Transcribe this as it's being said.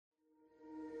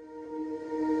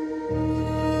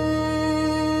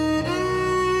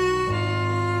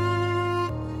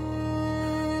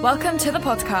Welcome to the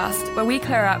podcast where we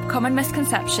clear up common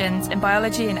misconceptions in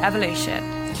biology and evolution.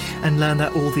 And learn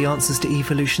that all the answers to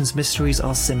evolution's mysteries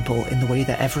are simple in the way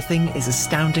that everything is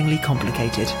astoundingly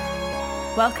complicated.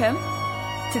 Welcome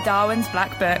to Darwin's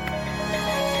Black Book.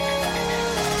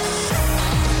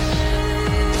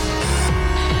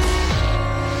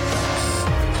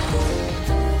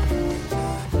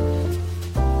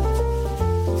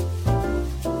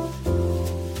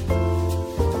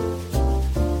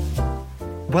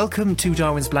 Welcome to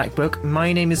Darwin's Black Book.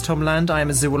 My name is Tom Land. I am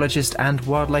a zoologist and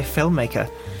wildlife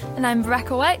filmmaker. And I'm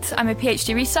Rebecca White. I'm a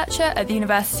PhD researcher at the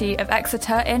University of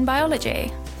Exeter in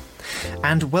biology.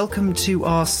 And welcome to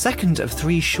our second of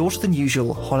three shorter than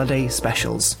usual holiday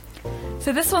specials.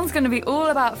 So this one's going to be all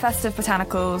about festive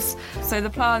botanicals, so the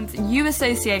plants you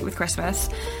associate with Christmas.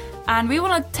 And we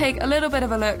want to take a little bit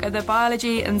of a look at the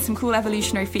biology and some cool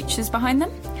evolutionary features behind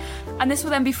them. And this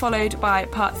will then be followed by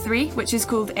part 3, which is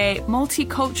called a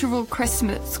multicultural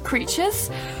Christmas creatures,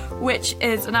 which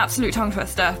is an absolute tongue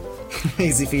twister.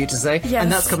 Easy for you to say. Yes.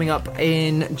 And that's coming up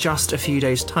in just a few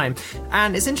days' time.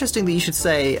 And it's interesting that you should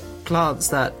say plants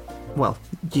that, well,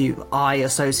 I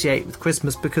associate with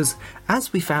Christmas, because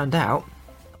as we found out,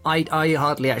 I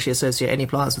hardly actually associate any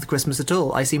plants with Christmas at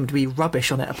all. I seem to be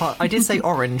rubbish on it. Apart, I did say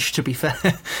orange, to be fair,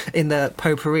 in the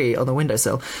potpourri on the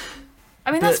windowsill.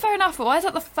 I mean, that's fair enough, but why is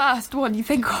that the first one you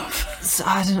think of?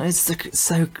 I don't know, it's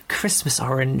so Christmas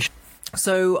orange.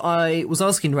 So I was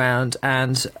asking around,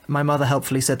 and my mother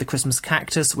helpfully said the Christmas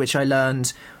cactus, which I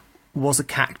learned was a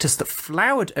cactus that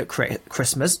flowered at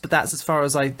Christmas, but that's as far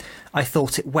as I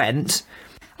thought it went.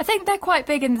 I think they're quite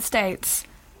big in the States,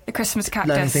 the Christmas cactus.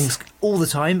 Learning things all the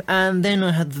time. And then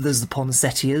there's the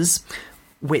poinsettias,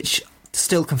 which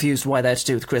still confused why they're to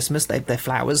do with Christmas. They're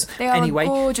flowers. They are anyway. A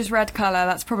gorgeous red colour.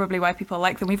 That's probably why people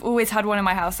like them. We've always had one in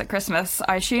my house at Christmas.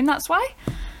 I assume that's why.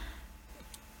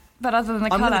 But other than the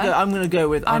colour, I'm going to go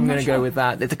with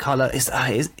that. The colour is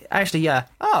actually, yeah.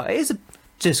 Oh, it is.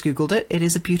 Just googled it. It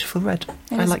is a beautiful red.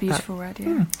 I like a beautiful red.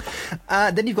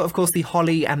 Yeah. Then you've got, of course, the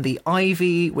holly and the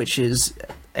ivy, which is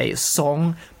a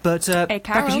song. But a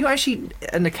carol. Becca, do you actually,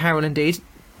 and a carol indeed.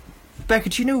 Becca,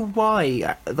 do you know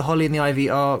why the holly and the ivy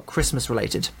are Christmas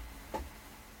related?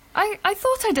 I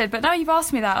thought I did, but now you've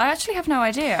asked me that, I actually have no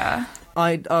idea.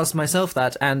 I asked myself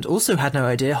that and also had no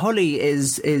idea. Holly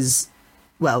is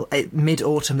well,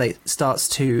 mid-autumn it starts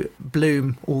to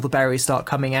bloom, all the berries start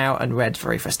coming out, and red,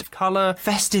 very festive colour.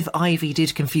 Festive ivy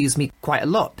did confuse me quite a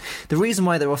lot. The reason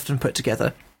why they're often put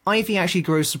together, ivy actually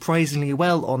grows surprisingly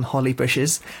well on holly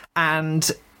bushes,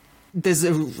 and there's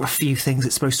a few things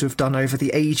it's supposed to have done over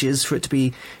the ages for it to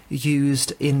be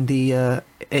used in the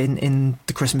in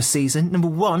the Christmas season. Number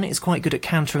one, it's quite good at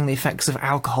countering the effects of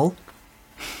alcohol.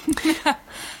 Is that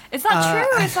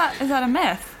true, or is that a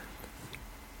myth?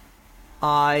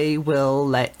 I will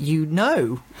let you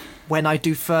know when I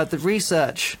do further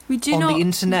research on the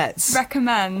internet.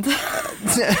 Recommend.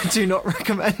 Do not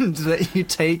recommend that you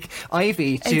take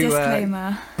ivy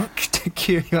disclaimer. To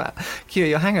cure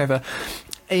your hangover.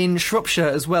 In Shropshire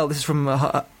as well, this is from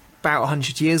about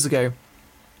 100 years ago.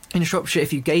 In Shropshire,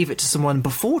 if you gave it to someone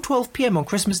before 12 p.m. on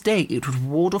Christmas Day, it would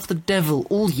ward off the devil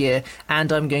all year.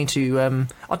 And I'm going to, I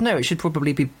don't know, it should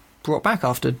probably be brought back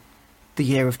after the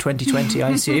year of 2020, I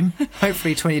assume.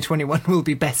 Hopefully 2021 will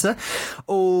be better.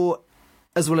 Or,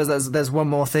 as well as there's one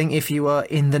more thing, if you are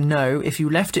in the know, if you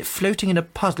left it floating in a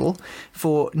puddle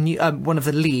for one of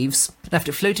the leaves, left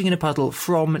it floating in a puddle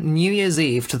from New Year's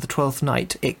Eve to the 12th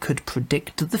night, it could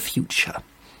predict the future.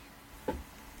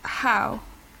 How?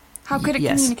 How could it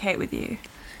communicate with you?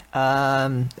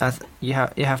 You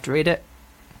have to read it.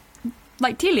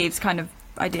 Like tea leaves kind of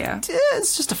idea?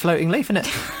 It's just a floating leaf, isn't it?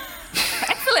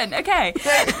 Excellent, okay.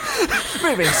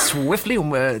 Moving swiftly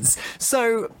onwards.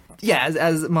 So, yeah,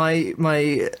 as my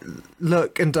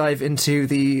look and dive into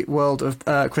the world of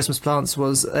Christmas plants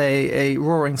was a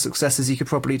roaring success, as you could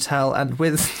probably tell, and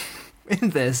in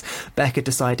this, Becca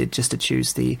decided just to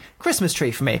choose the Christmas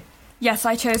tree for me. Yes,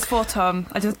 I chose for Tom.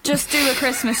 I just do a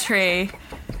Christmas tree.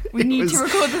 We need to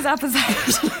record this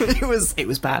episode. It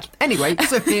was bad. Anyway,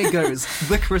 so here goes,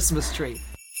 the Christmas tree.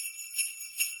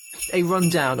 A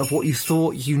rundown of what you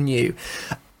thought you knew.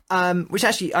 Which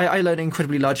actually, I learned an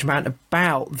incredibly large amount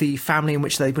about the family in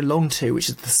which they belong to, which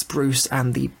is the spruce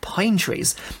and the pine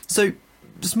trees. So,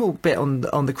 a small bit on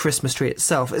the Christmas tree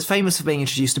itself. It's famous for being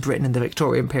introduced to Britain in the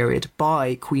Victorian period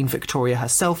by Queen Victoria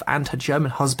herself and her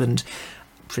German husband,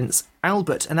 Prince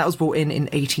Albert, and that was brought in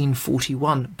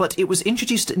 1841. But it was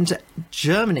introduced into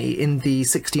Germany in the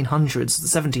 1600s,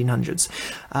 the 1700s,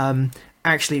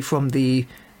 actually from the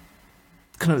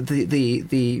kind of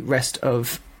the rest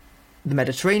of the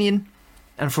Mediterranean.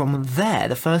 And from there,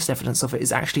 the first evidence of it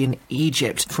is actually in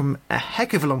Egypt from a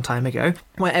heck of a long time ago,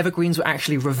 where evergreens were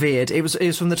actually revered. It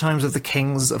was from the times of the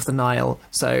kings of the Nile,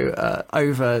 so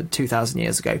over 2,000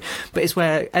 years ago. But it's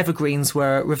where evergreens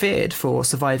were revered for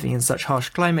surviving in such harsh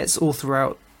climates all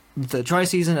throughout the dry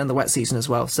season and the wet season as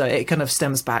well. So it kind of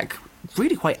stems back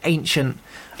really quite ancient.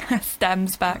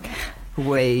 Stems back.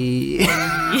 Way.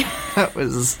 That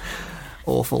was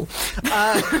awful.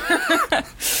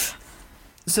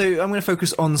 So I'm going to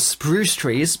focus on spruce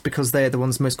trees because they're the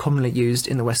ones most commonly used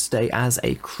in the West today as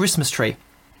a Christmas tree.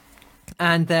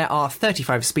 And there are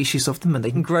 35 species of them, and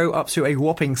they can grow up to a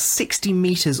whopping 60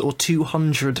 metres or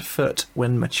 200 foot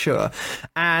when mature.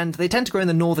 And they tend to grow in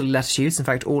the northerly latitudes, in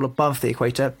fact, all above the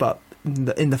equator, but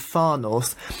in the far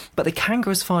north. But they can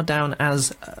grow as far down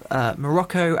as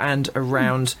Morocco and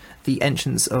around the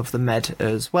entrance of the Med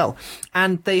as well.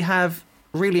 And they have,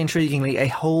 really intriguingly, a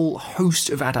whole host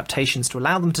of adaptations to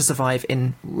allow them to survive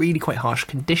in really quite harsh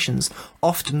conditions,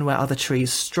 often where other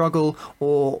trees struggle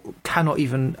or cannot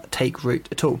even take root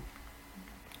at all.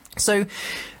 So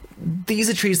these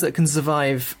are trees that can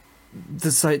survive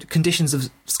the conditions of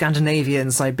Scandinavia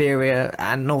and Siberia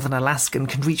and northern Alaska, and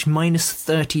can reach minus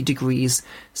 30 degrees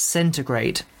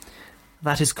centigrade.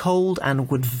 That is cold and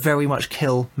would very much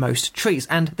kill most trees.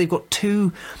 And they've got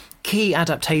two key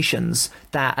adaptations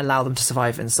that allow them to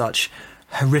survive in such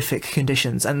horrific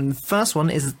conditions. And the first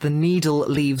one is the needle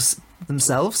leaves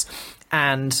themselves,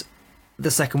 and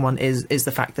the second one is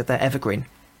the fact that they're evergreen.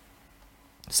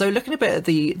 So looking a bit at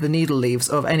the needle leaves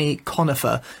of any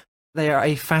conifer, they are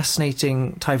a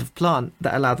fascinating type of plant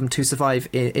that allow them to survive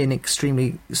in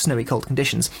extremely snowy cold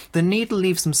conditions. The needle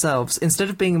leaves themselves, instead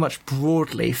of being a much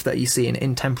broadleaf that you see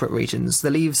in temperate regions, the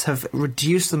leaves have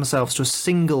reduced themselves to a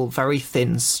single very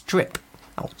thin strip,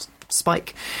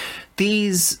 spike.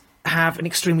 These have an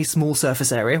extremely small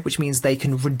surface area, which means they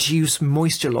can reduce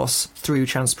moisture loss through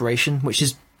transpiration, which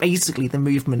is basically the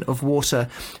movement of water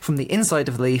from the inside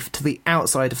of the leaf to the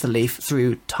outside of the leaf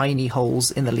through tiny holes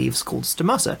in the leaves called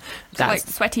stomata. That's like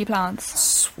sweaty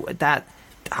plants. That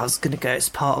I was going to go. It's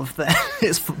part of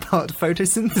it's part of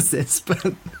photosynthesis,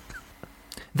 but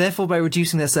therefore, by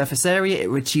reducing their surface area, it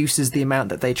reduces the amount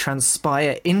that they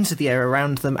transpire into the air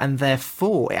around them, and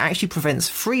therefore it actually prevents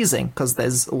freezing because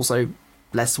there's also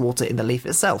less water in the leaf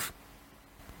itself.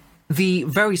 The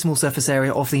very small surface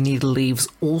area of the needle leaves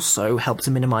also help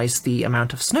to minimise the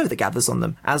amount of snow that gathers on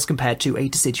them, as compared to a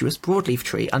deciduous broadleaf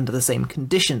tree under the same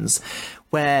conditions.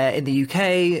 Where in the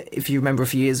UK, if you remember a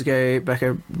few years ago,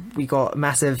 Becca, we got a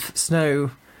massive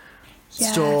snow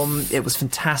storm. It was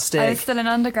fantastic. I was still in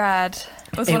undergrad.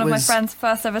 It was one of my friends'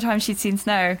 first ever time she'd seen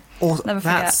snow. Never forget.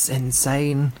 That's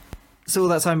insane. So all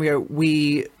that time ago,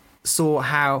 we saw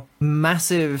how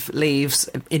massive leaves,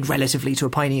 in relatively to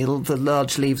a pine needle, the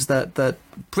large leaves that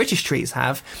British trees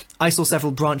have, I saw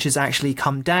several branches actually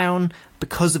come down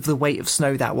because of the weight of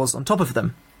snow that was on top of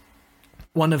them.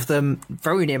 One of them,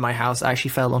 very near my house, actually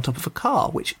fell on top of a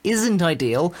car, which isn't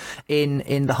ideal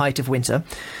in the height of winter.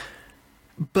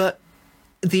 But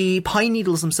the pine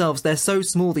needles themselves, they're so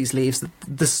small, these leaves, that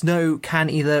the snow can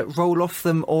either roll off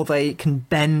them or they can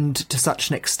bend to such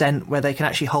an extent where they can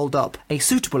actually hold up a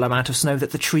suitable amount of snow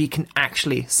that the tree can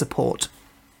actually support.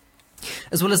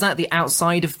 As well as that, the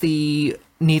outside of the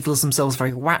needles themselves are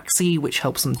very waxy, which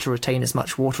helps them to retain as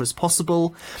much water as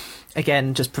possible.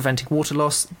 Again, just preventing water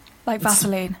loss. Like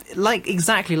Vaseline.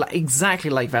 Exactly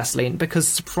like Vaseline, because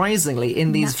surprisingly,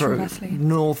 in these very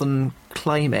northern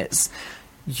climates,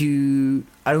 you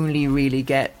only really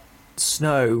get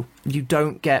snow. You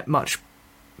don't get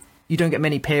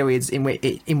many periods in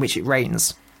which it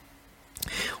rains,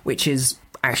 which is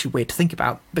actually weird to think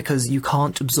about because you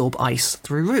can't absorb ice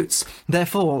through roots.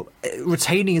 Therefore,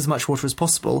 retaining as much water as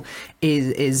possible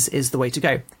is the way to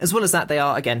go. As well as that, they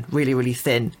are, again, really, really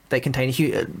thin. They contain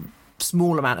a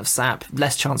small amount of sap,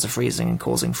 less chance of freezing and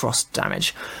causing frost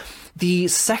damage. The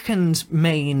second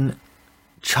main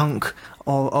chunk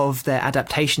of their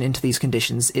adaptation into these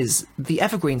conditions is the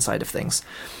evergreen side of things.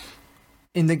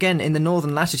 In the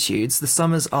northern latitudes, the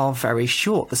summers are very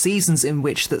short. The seasons in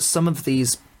which that some of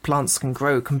these plants can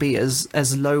grow can be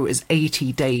as low as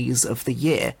 80 days of the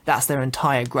year. That's their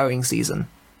entire growing season.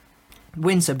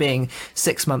 Winter being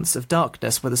 6 months of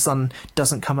darkness where the sun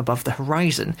doesn't come above the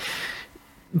horizon.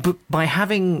 But by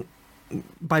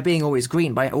being always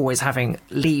green, by always having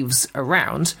leaves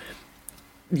around,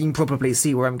 you can probably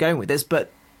see where I'm going with this, but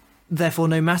therefore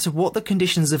no matter what the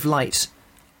conditions of light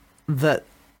that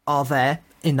are there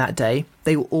in that day,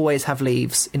 they will always have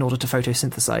leaves in order to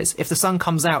photosynthesize. If the sun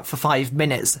comes out for 5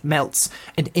 minutes, melts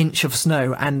an inch of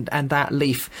snow, and that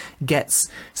leaf gets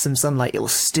some sunlight, it will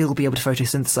still be able to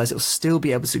photosynthesize. It will still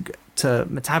be able to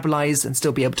metabolize and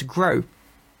still be able to grow.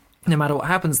 No matter what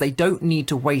happens, they don't need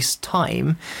to waste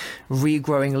time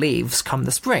regrowing leaves come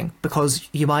the spring, because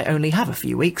you might only have a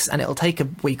few weeks and it'll take a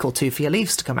week or two for your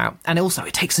leaves to come out. And also,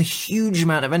 it takes a huge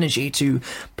amount of energy to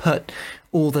put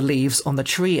all the leaves on the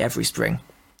tree every spring.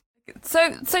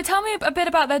 So tell me a bit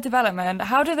about their development.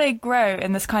 How do they grow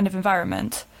in this kind of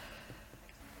environment?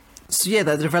 So yeah,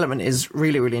 the development is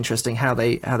really, really interesting. How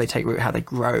they take root, how they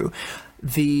grow.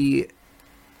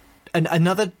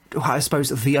 Another, I suppose,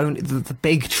 the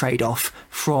big trade-off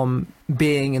from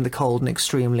being in the cold and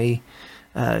extremely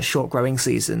short growing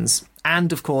seasons,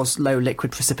 and of course low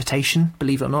liquid precipitation,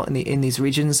 believe it or not, in these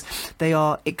regions, they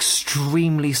are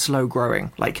extremely slow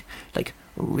growing, like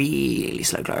really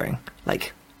slow growing,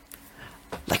 like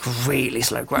really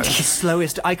slow growing. The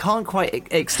slowest, I can't quite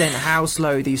extend how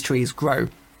slow these trees grow.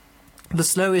 The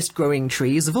slowest growing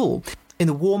trees of all. In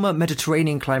the warmer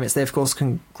Mediterranean climates, they of course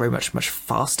can grow much, much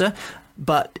faster,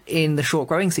 but in the short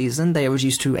growing season, they are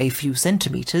reduced to a few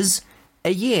centimetres a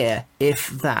year, if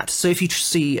that. So if you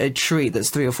see a tree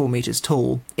that's 3 or 4 metres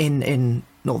tall in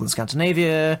northern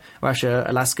Scandinavia, Russia,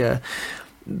 Alaska,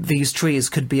 these trees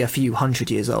could be a few hundred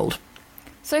years old.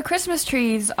 So Christmas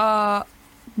trees are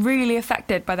really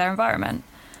affected by their environment?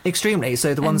 Extremely.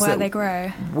 So the ones that they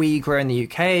grow. We grow in the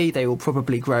UK, they will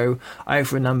probably grow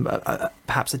over a number,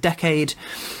 perhaps a decade.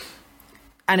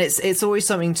 And it's always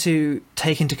something to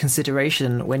take into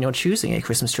consideration when you're choosing a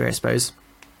Christmas tree, I suppose,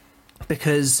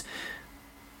 because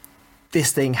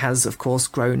this thing has, of course,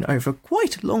 grown over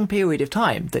quite a long period of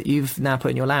time that you've now put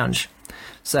in your lounge.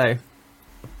 So,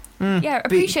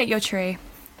 appreciate your tree.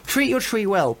 Treat your tree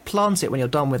well. Plant it when you're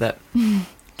done with it.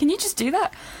 Can you just do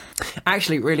that?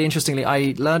 Actually, really interestingly,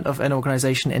 I learnt of an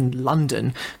organisation in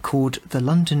London called the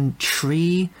London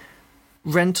Tree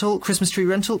Rental, Christmas Tree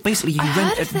Rental. Basically,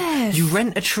 you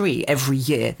rent a tree every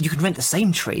year. You can rent the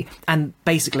same tree, and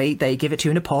basically they give it to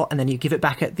you in a pot, and then you give it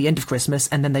back at the end of Christmas,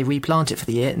 and then they replant it for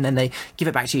the year, and then they give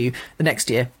it back to you the next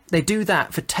year. They do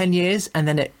that for 10 years, and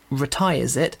then it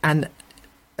retires it, and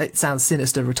it sounds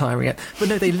sinister retiring it, but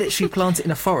no, they literally plant it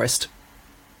in a forest.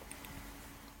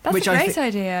 That's a great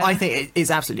idea. I think it is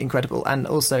absolutely incredible, and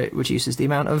also it reduces the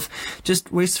amount of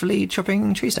just wastefully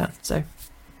chopping trees down. So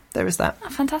there is that. Oh,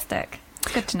 fantastic.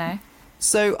 Good to know.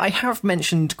 So I have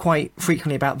mentioned quite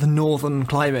frequently about the northern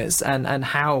climates and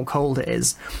how cold it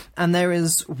is. And there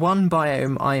is one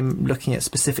biome I'm looking at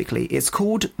specifically. It's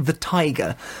called the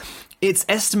taiga. It's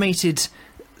estimated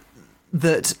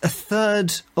that a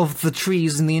third of the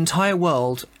trees in the entire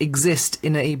world exist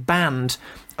in a band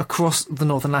across the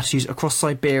northern latitudes, across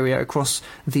Siberia, across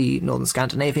the northern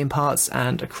Scandinavian parts,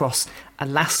 and across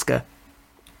Alaska.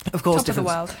 Of course, top of the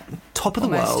world. Top of the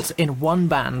world in one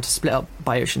band, split up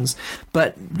by oceans.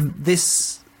 But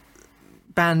this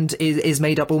band is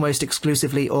made up almost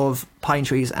exclusively of pine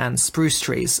trees and spruce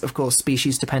trees, of course,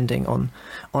 species depending on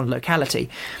locality.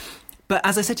 But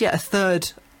as I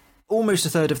said, almost a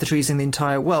third of the trees in the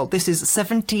entire world. This is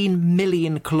 17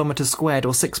 million kilometres squared,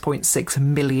 or 6.6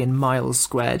 million miles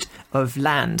squared of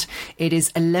land. It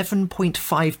is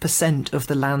 11.5% of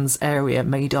the land's area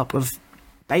made up of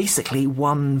basically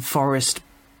one forest,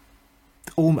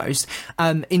 almost,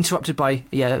 interrupted by,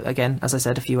 again, as I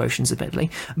said, a few oceans admittedly.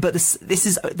 But this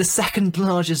is the second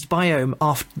largest biome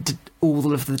after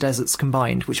all of the deserts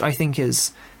combined, which I think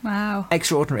is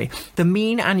extraordinary. The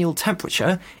mean annual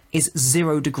temperature is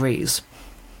 0 degrees,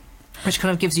 which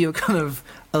kind of gives you a kind of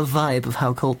a vibe of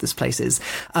how cold this place is.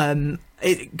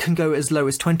 It can go as low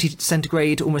as 20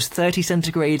 centigrade, almost 30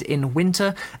 centigrade in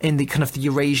winter in the kind of the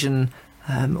Eurasian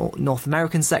or North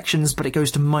American sections, but it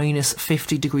goes to minus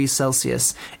 50 degrees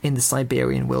Celsius in the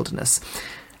Siberian wilderness.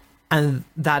 And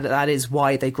that is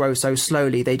why they grow so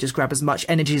slowly. They just grab as much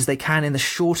energy as they can in the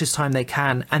shortest time they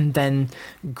can, and then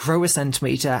grow a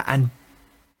centimetre and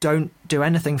don't do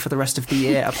anything for the rest of the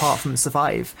year apart from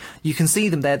survive. You can see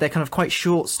them there. They're kind of quite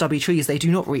short, stubby trees. They do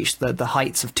not reach the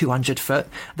heights of 200 foot.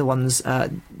 The ones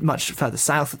much further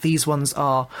south, these ones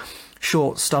are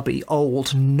short, stubby,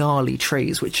 old, gnarly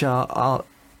trees, which are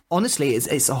honestly,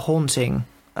 it's a haunting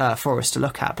forest to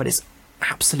look at, but it's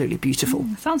absolutely beautiful.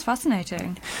 Sounds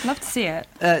fascinating. Love to see it.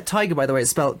 Taiga, by the way,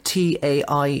 it's spelled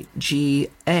Taiga.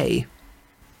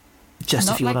 Just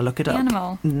Not if you like want to look it the up.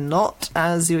 animal. Not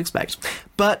as you expect.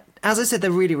 But as I said,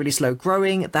 they're really, really slow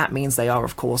growing. That means they are,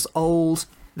 of course, old.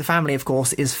 The family, of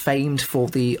course, is famed for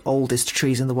the oldest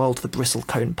trees in the world, the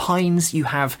bristlecone pines. You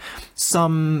have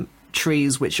some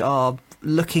trees which are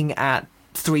looking at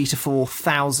 3,000 to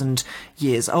 4,000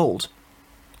 years old.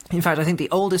 In fact, I think the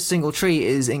oldest single tree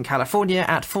is in California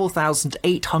at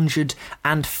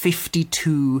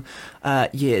 4,852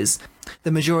 years.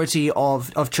 The majority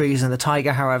of trees in the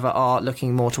taiga, however, are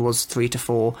looking more towards 300 to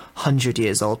 400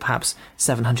 years old, perhaps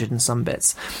 700 and some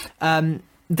bits. The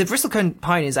bristlecone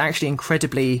pine is actually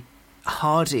incredibly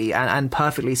hardy and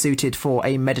perfectly suited for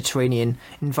a Mediterranean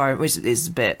environment, which is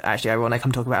a bit actually ironic.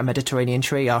 I'm talking about a Mediterranean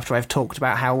tree after I've talked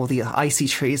about how all the icy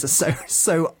trees are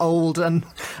so old and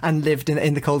lived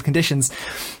in the cold conditions.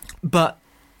 But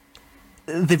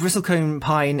the bristlecone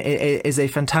pine is a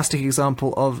fantastic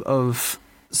example of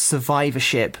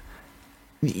survivorship.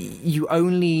 You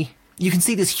can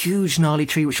see this huge gnarly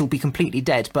tree which will be completely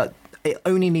dead, but it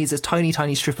only needs a tiny,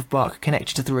 tiny strip of bark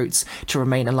connected to the roots to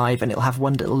remain alive, and it'll have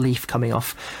one little leaf coming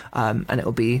off, and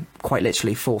it'll be quite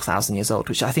literally 4,000 years old,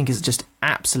 which I think is just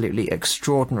absolutely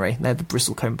extraordinary. They're the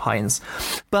bristlecone pines.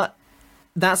 But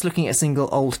that's looking at a single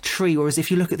old tree, whereas if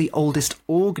you look at the oldest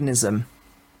organism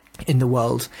in the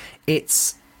world,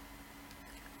 it's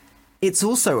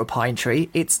also a pine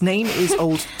tree. Its name is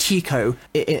Old Tycho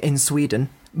in Sweden.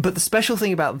 But the special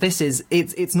thing about this is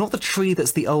it's not the tree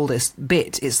that's the oldest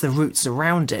bit, it's the roots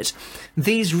around it.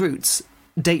 These roots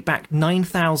date back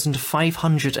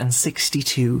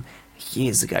 9,562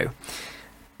 years ago.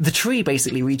 The tree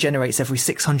basically regenerates every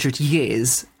 600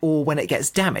 years, or when it gets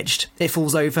damaged, it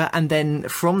falls over, and then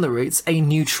from the roots, a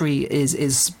new tree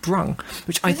is sprung,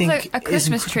 which I think is a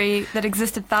Christmas tree that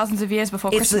existed thousands of years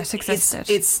before Christmas existed.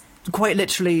 It's quite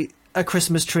literally a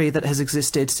Christmas tree that has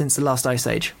existed since the last ice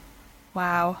age.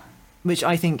 Wow. Which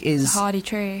I think is a hardy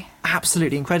tree.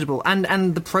 Absolutely incredible.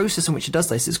 And the process in which it does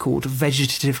this is called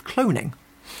vegetative cloning.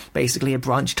 Basically, a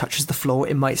branch touches the floor,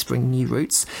 it might spring new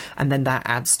roots, and then that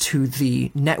adds to the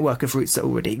network of roots that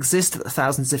already exist that are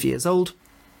thousands of years old.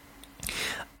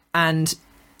 And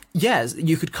yes,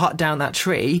 you could cut down that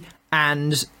tree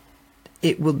and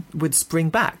it would spring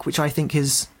back, which I think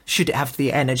is, should it have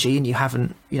the energy and you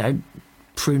haven't,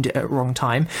 pruned it at the wrong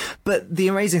time. But the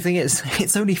amazing thing is,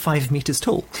 it's only 5 meters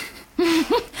tall.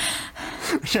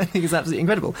 Which I think is absolutely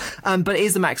incredible. But it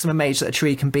is the maximum age that a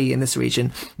tree can be in this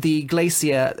region. The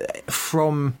glacier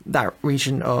from that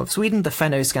region of Sweden, the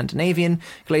Fenno-Scandinavian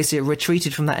glacier,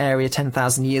 retreated from that area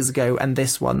 10,000 years ago, and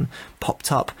this one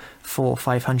popped up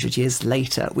 500 years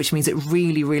later, which means it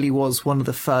really, really was one of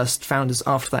the first founders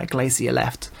after that glacier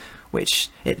left, which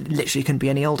it literally couldn't be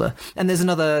any older. And there's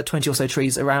another 20 or so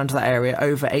trees around that area,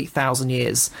 over 8,000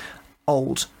 years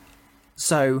old.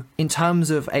 So in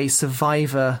terms of a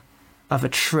survivor of a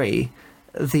tree,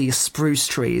 the spruce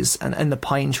trees and the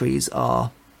pine trees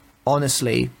are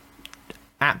honestly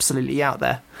absolutely out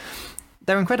there.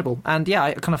 They're incredible. And yeah,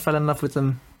 I kind of fell in love with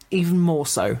them even more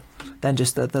so than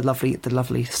just the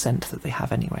lovely scent that they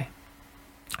have anyway.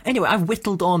 Anyway, I've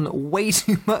whittled on way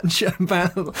too much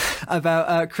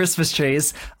about Christmas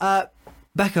trees.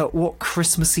 Becca, what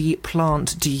Christmassy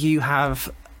plant do you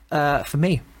have for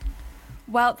me?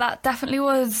 Well, that definitely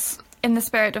was in the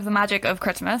spirit of the magic of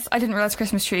Christmas. I didn't realise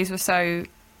Christmas trees were so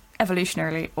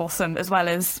evolutionarily awesome as well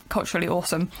as culturally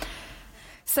awesome.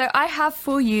 So I have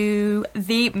for you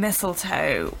the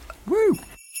mistletoe. Woo!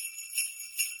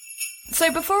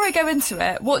 So before I go into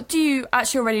it, what do you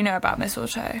actually already know about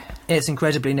mistletoe? It's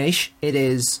incredibly niche. It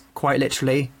is quite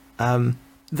literally... there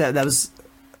was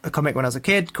a comic when I was a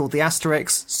kid called The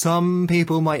Asterix. Some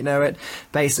people might know it.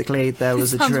 Basically, there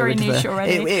was a druid... Sounds very niche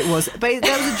already. It was. There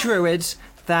was a druid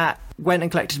that went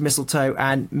and collected mistletoe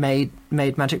and made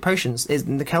magic potions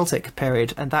in the Celtic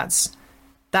period, and that's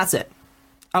it.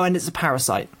 Oh, and it's a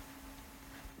parasite.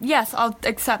 Yes, I'll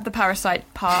accept the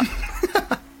parasite part.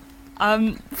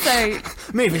 So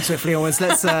moving swiftly onwards,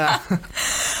 let's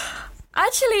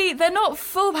Actually, they're not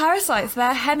full parasites,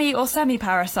 they're hemi or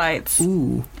semi-parasites.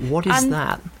 Ooh, what is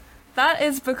that? That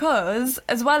is because,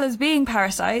 as well as being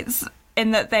parasites,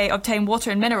 in that they obtain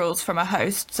water and minerals from a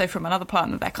host, so from another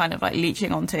plant that they're kind of like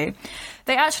leeching onto,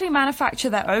 they actually manufacture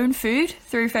their own food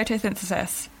through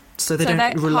photosynthesis. So they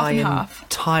don't rely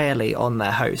entirely on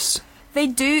their host. They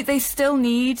do, still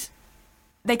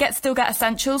get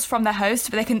essentials from their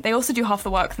host, but they also do half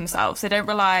the work themselves. They don't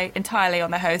rely entirely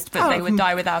on their host, but they would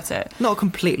die without it. Not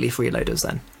completely freeloaders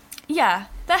then. Yeah,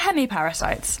 they're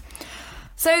hemiparasites.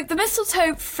 So the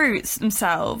mistletoe fruits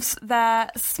themselves, they're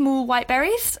small white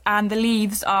berries, and the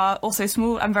leaves are also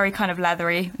small and very kind of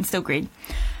leathery and still green,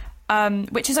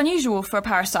 which is unusual for a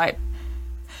parasite.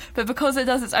 But because it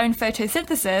does its own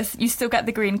photosynthesis, you still get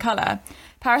the green colour.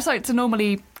 Parasites are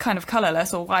normally kind of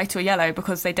colourless or white or yellow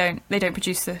because they don't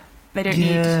produce need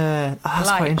that's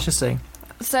light. Quite interesting.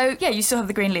 So yeah, you still have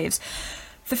the green leaves.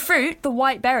 The fruit, the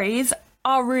white berries,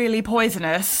 are really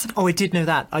poisonous. Oh, I did know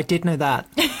that.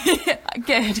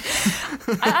 Good.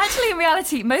 And actually, in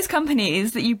reality, most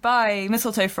companies that you buy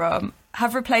mistletoe from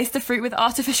have replaced the fruit with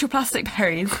artificial plastic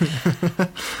berries.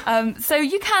 So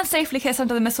you can safely kiss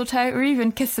under the mistletoe, or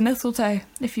even kiss the mistletoe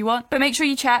if you want. But make sure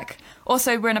you check.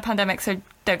 Also, we're in a pandemic, so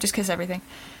don't just kiss everything.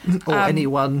 Or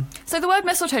anyone. So the word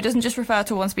mistletoe doesn't just refer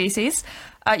to one species.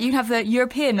 You can have the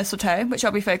European mistletoe, which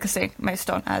I'll be focusing most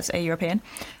on as a European.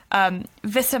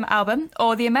 Visum album,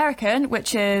 or the American,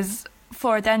 which is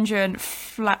Phorandendron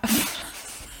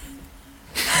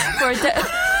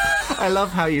I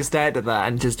love how you stared at that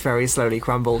and just very slowly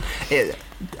crumbled.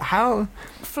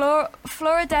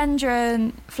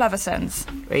 Phorandendron flavescens.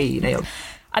 Hey, nailed.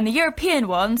 And the European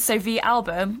ones, so V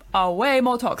album, are way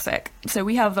more toxic. So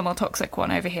we have the more toxic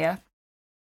one over here.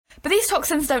 But these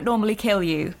toxins don't normally kill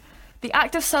you. The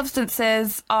active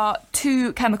substances are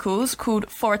two chemicals called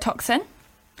phototoxin,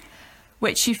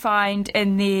 which you find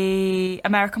in the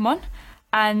American one,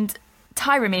 and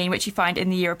tyramine, which you find in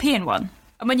the European one.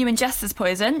 And when you ingest this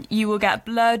poison, you will get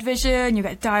blurred vision, you'll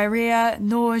get diarrhea,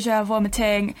 nausea,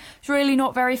 vomiting. It's really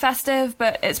not very festive,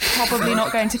 but it's probably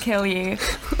not going to kill you.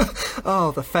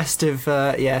 Oh, the festive,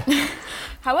 yeah.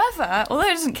 However, although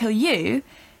it doesn't kill you,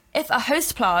 if a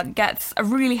host plant gets a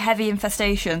really heavy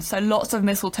infestation, so lots of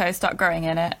mistletoe start growing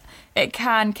in it, it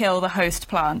can kill the host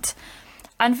plant.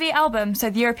 And V album, so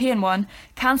the European one,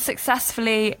 can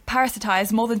successfully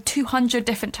parasitize more than 200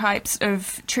 different types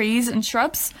of trees and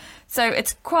shrubs. So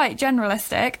it's quite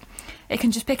generalistic. It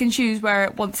can just pick and choose where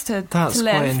it wants to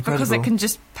live, because it can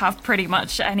just have pretty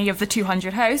much any of the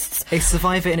 200 hosts. A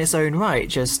survivor in its own right,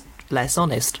 just less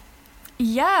honest.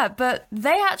 Yeah, but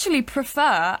they actually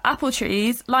prefer apple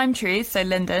trees, lime trees, so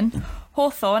linden,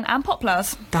 hawthorn and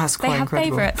poplars. That's quite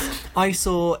incredible. They have favourites. I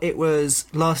saw it was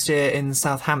last year in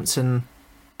Southampton,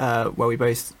 where we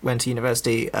both went to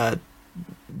university,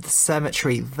 the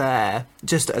cemetery there.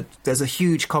 There's a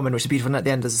huge common, which is beautiful, and at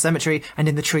the end there's a cemetery, and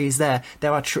in the trees there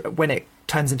are when it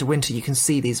turns into winter, you can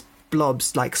see these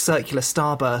blobs, like circular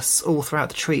starbursts, all throughout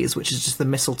the trees, which is just the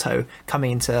mistletoe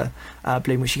coming into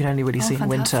bloom, which you can only really see in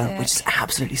winter, which is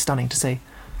absolutely stunning to see.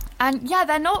 And yeah,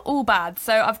 they're not all bad.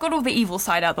 So I've got all the evil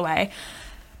side out the way,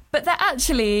 but they're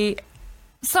actually...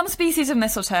 Some species of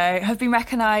mistletoe have been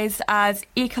recognised as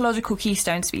ecological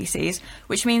keystone species,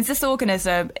 which means this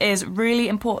organism is really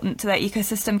important to their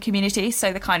ecosystem community,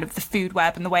 so the food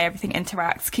web and the way everything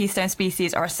interacts. Keystone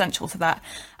species are essential to that,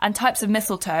 and types of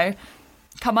mistletoe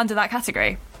come under that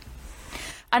category.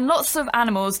 And lots of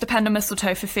animals depend on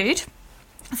mistletoe for food,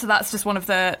 so that's just one of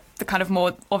the kind of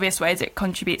more obvious ways it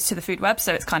contributes to the food web,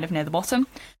 so it's kind of near the bottom.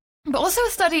 But also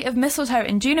a study of mistletoe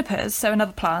in junipers, so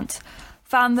another plant,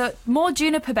 found that more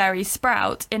juniper berries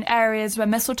sprout in areas where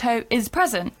mistletoe is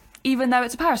present, even though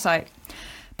it's a parasite.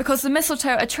 Because the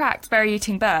mistletoe attracts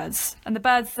berry-eating birds, and the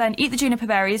birds then eat the juniper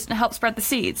berries and help spread the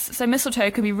seeds. So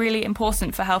mistletoe can be really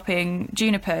important for helping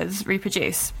junipers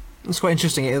reproduce. It's quite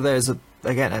interesting. There's a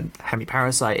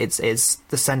hemiparasite. It's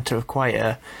the centre of quite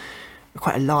a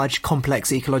large,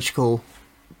 complex ecological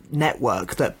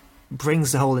network that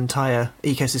brings the whole entire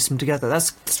ecosystem together.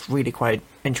 That's really quite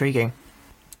intriguing.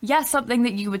 Yeah, something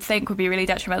that you would think would be really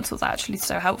detrimental is actually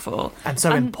so helpful. And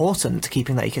so important to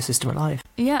keeping that ecosystem alive.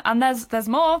 Yeah, and there's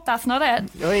more. That's not it.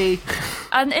 Oi.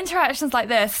 And interactions like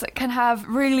this can have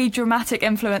really dramatic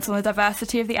influence on the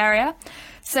diversity of the area.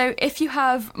 So if you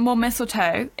have more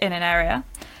mistletoe in an area,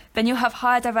 then you'll have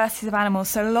higher diversity of animals,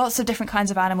 so lots of different kinds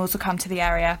of animals will come to the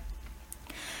area.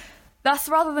 Thus,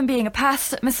 rather than being a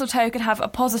pest, mistletoe can have a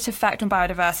positive effect on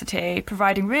biodiversity,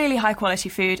 providing really high-quality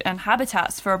food and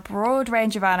habitats for a broad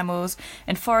range of animals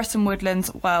in forests and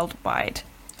woodlands worldwide.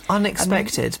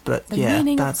 Unexpected, but the yeah,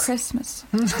 meaning that's of Christmas,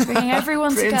 bringing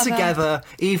everyone together,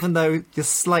 even though you're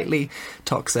slightly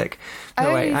toxic.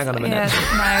 No, wait, hang on a minute.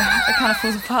 Yeah, no, it kind of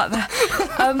falls apart there.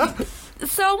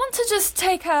 So I want to just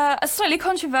take a slightly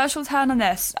controversial turn on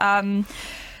this.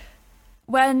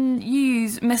 When you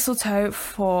use mistletoe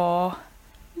for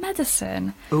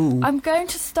medicine, I'm going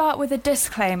to start with a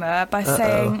disclaimer by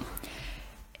saying,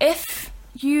 if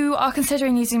you are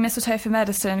considering using mistletoe for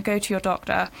medicine, go to your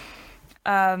doctor.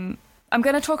 I'm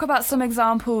going to talk about some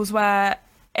examples where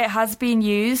it has been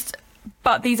used,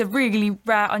 but these are really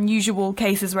rare, unusual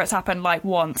cases where it's happened like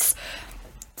once.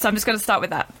 So I'm just going to start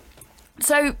with that.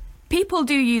 So people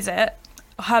do use it.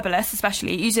 Herbalists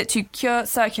especially use it to cure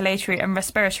circulatory and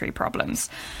respiratory problems.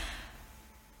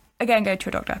 Again, go to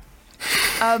a doctor.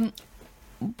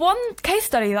 One case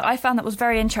study that I found that was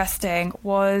very interesting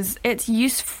was its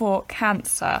use for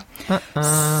cancer.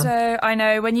 So I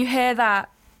know when you hear that,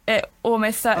 it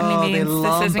almost certainly means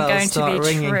this isn't going to be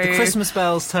ringing. true. The Christmas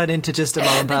bells turn into just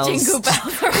alarm bells. The jingle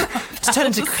bells are Just turn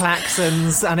into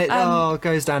klaxons, and it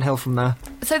goes downhill from there.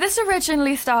 So this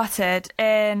originally started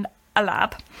in a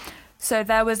lab. So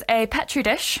there was a petri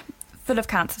dish full of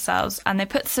cancer cells, and they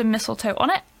put some mistletoe on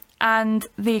it, and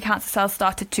the cancer cells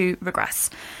started to regress.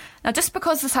 Now, just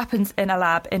because this happens in a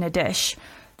lab, in a dish,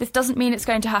 this doesn't mean it's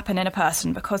going to happen in a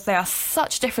person, because they are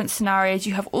such different scenarios.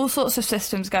 You have all sorts of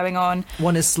systems going on.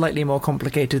 One is slightly more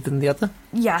complicated than the other.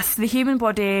 Yes, the human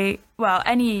body, well,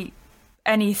 any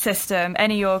system,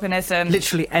 any organism.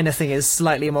 Literally anything is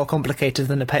slightly more complicated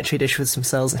than a petri dish with some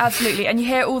cells in. Absolutely. And you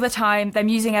hear all the time them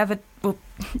using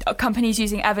companies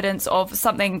using evidence of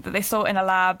something that they saw in a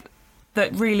lab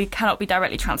that really cannot be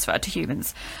directly transferred to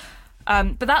humans.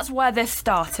 But that's where this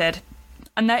started.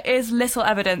 And there is little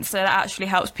evidence that it actually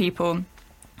helps people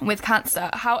with cancer.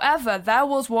 However, there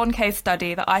was one case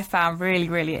study that I found really,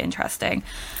 really interesting.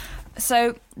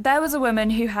 So there was a woman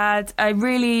who had a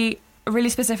really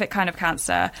specific kind of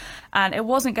cancer, and it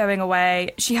wasn't going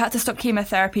away. She had to stop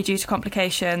chemotherapy due to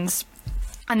complications,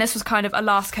 and this was kind of a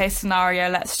last case scenario.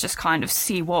 Let's just kind of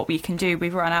see what we can do.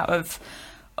 We've run out of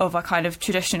our kind of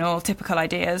traditional, typical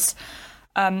ideas.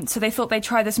 So they thought they'd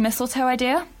try this mistletoe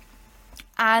idea,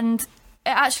 and it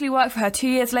actually worked for her. 2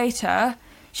 years later,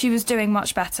 she was doing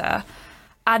much better.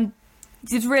 And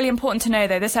it's really important to know,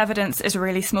 though, this evidence is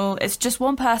really small. It's just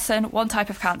one person, one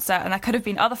type of cancer, and there could have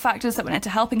been other factors that went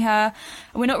into helping her.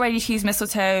 And we're not ready to use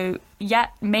mistletoe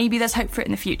yet. Maybe there's hope for it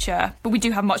in the future, but we do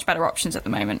have much better options at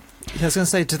the moment. I was going to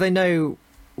say, do they know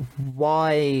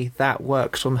why that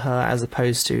worked on her as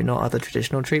opposed to not other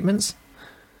traditional treatments?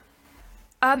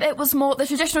 It was more, the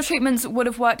traditional treatments would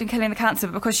have worked in killing the cancer,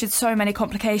 but because she had so many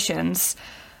complications,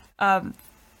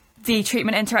 the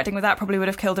treatment interacting with that probably would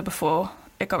have killed her before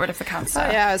it got rid of the cancer.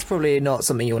 Yeah, it's probably not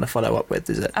something you want to follow up with,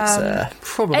 is it? It's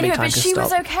probably anyway, time but to she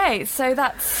stop. was okay, so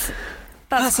that's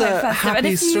That's quite a festive.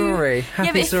 happy story.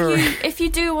 Happy story. If you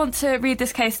do want to read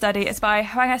this case study, it's by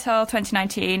Huang et al.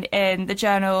 2019 in the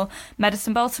journal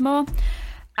Medicine Baltimore.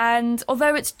 And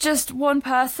although it's just one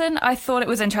person, I thought it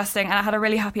was interesting, and I had a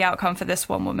really happy outcome for this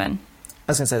one woman.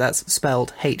 I was going to say, that's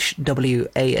spelled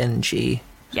H-W-A-N-G.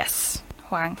 Yes,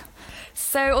 Huang.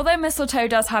 So although mistletoe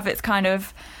does have its kind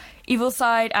of evil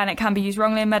side, and it can be used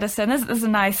wrongly in medicine, there's a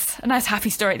nice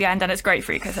happy story at the end, and it's great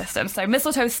for ecosystems. So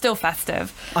mistletoe is still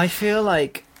festive. I feel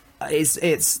like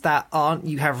it's that aunt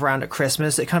you have around at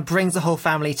Christmas. It kind of brings the whole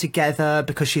family together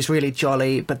because she's really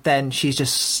jolly, but then she's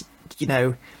just,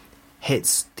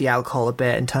 hits the alcohol a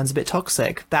bit and turns a bit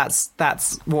toxic. That's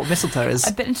what mistletoe is.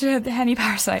 A bit into the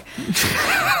hemi-parasite.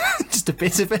 Just a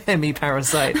bit of a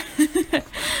hemi-parasite.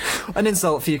 An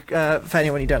insult for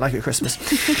anyone you don't like at Christmas.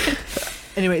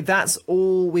 Anyway, that's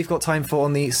all we've got time for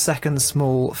on the second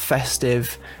small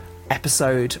festive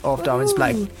episode of Darwin's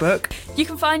Black Book. You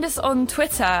can find us on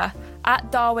Twitter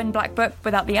at Darwin Black Book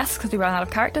without the S because we ran out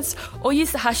of characters, or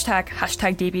use the hashtag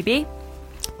DBB.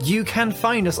 You can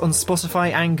find us on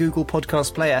Spotify and Google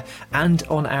Podcast Player, and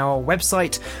on our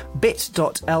website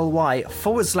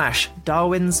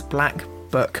bit.ly/Darwin's Black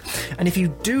Book. And if you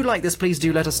do like this, please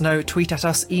do let us know. Tweet at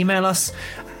us, email us.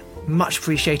 Much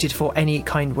appreciated for any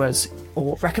kind words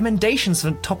or recommendations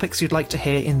for topics you'd like to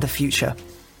hear in the future.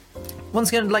 Once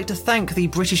again, I'd like to thank the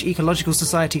British Ecological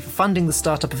Society for funding the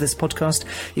startup of this podcast.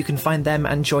 You can find them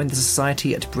and join the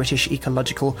society at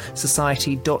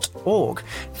britishecologicalsociety.org.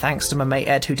 Thanks to my mate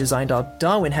Ed, who designed our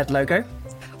Darwin head logo.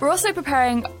 We're also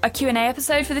preparing a Q&A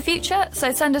episode for the future,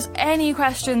 so send us any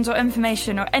questions or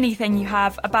information or anything you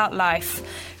have about life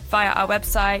via our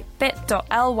website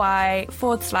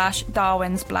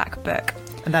bit.ly/Darwin's Black Book.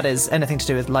 And that is anything to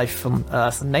do with life from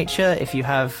Earth and nature. If you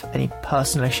have any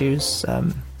personal issues...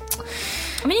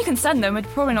 I mean, you can send them. We're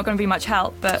probably not going to be much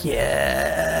help, but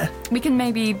yeah, we can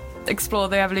maybe explore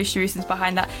the evolutionary reasons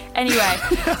behind that. Anyway,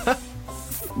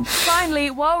 finally,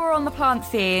 while we're on the plant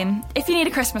theme, if you need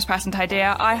a Christmas present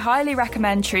idea, I highly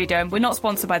recommend Treedom. We're not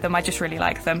sponsored by them, I just really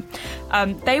like them.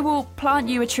 They will plant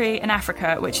you a tree in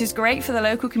Africa, which is great for the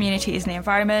local communities and the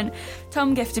environment.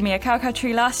 Tom gifted me a cowcow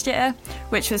tree last year,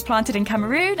 which was planted in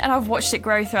Cameroon, and I've watched it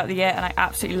grow throughout the year, and I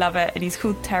absolutely love it. And he's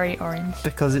called Terry Orange.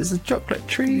 Because it's a chocolate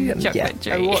tree. And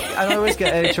tree. I always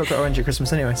get a chocolate orange at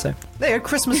Christmas anyway, so... There you go,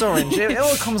 Christmas orange. It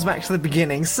all comes back to the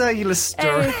beginning. Circular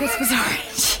story. Hey, Christmas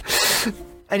orange.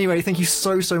 Anyway, thank you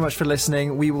so much for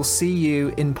listening. We will see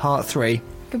you in part 3.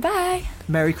 Goodbye.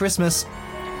 Merry Christmas.